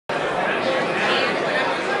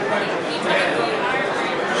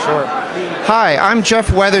Hi, I'm Geoff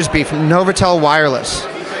Weathersby from Novatel Wireless.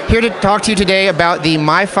 Here to talk to you today about the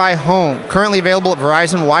MiFi Home, currently available at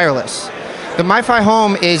Verizon Wireless. The MiFi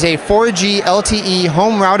Home is a 4G LTE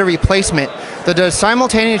home router replacement that does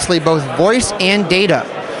simultaneously both voice and data.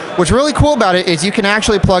 What's really cool about it is you can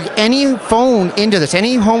actually plug any phone into this.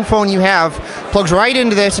 Any home phone you have plugs right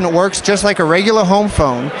into this and it works just like a regular home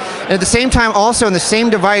phone. And at the same time, also in the same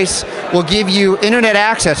device will give you internet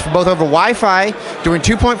access for both over Wi-Fi doing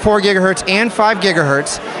 2.4 gigahertz and 5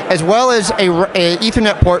 gigahertz, as well as a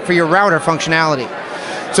Ethernet port for your router functionality.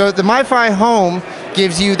 So the MiFi Home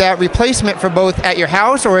gives you that replacement for both at your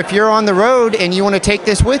house, or if you're on the road and you want to take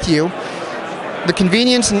this with you, the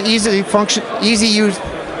convenience and easy use.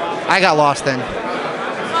 I got lost then.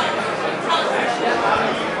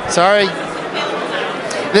 Sorry.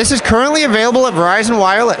 This is currently available at Verizon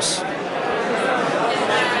Wireless.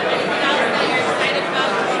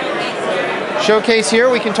 Showcase here,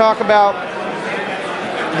 we can talk about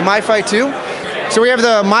the MiFi 2. So we have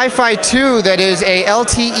the MiFi 2 that is a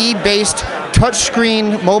LTE-based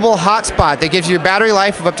touchscreen mobile hotspot that gives you a battery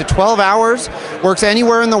life of up to 12 hours, works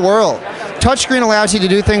anywhere in the world. Touchscreen allows you to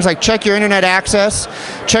do things like check your internet access,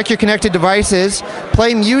 check your connected devices,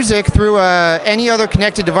 play music through any other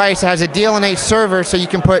connected device. It has a DLNA server, so you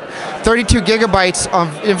can put 32 gigabytes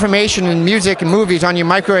of information and music and movies on your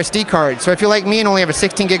micro SD card. So if you're like me and only have a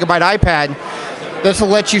 16 gigabyte iPad, this will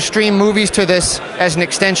let you stream movies to this as an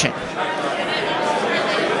extension.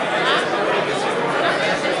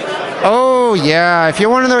 Oh yeah, if you're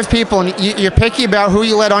one of those people and you're picky about who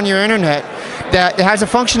you let on your internet, that it has a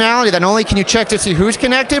functionality that not only can you check to see who's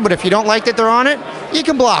connected, but if you don't like that they're on it, you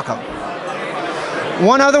can block them.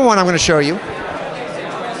 One other one I'm going to show you.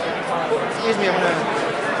 Excuse me,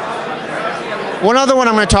 One other one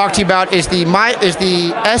I'm going to talk to you about is the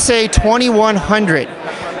SA2100.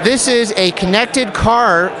 This is a connected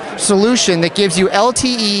car solution that gives you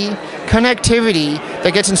LTE connectivity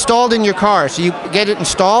that gets installed in your car. So you get it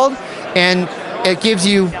installed and it gives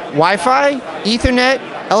you Wi-Fi, Ethernet,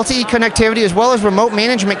 LTE connectivity, as well as remote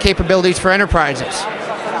management capabilities for enterprises.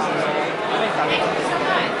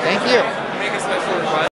 Thank you.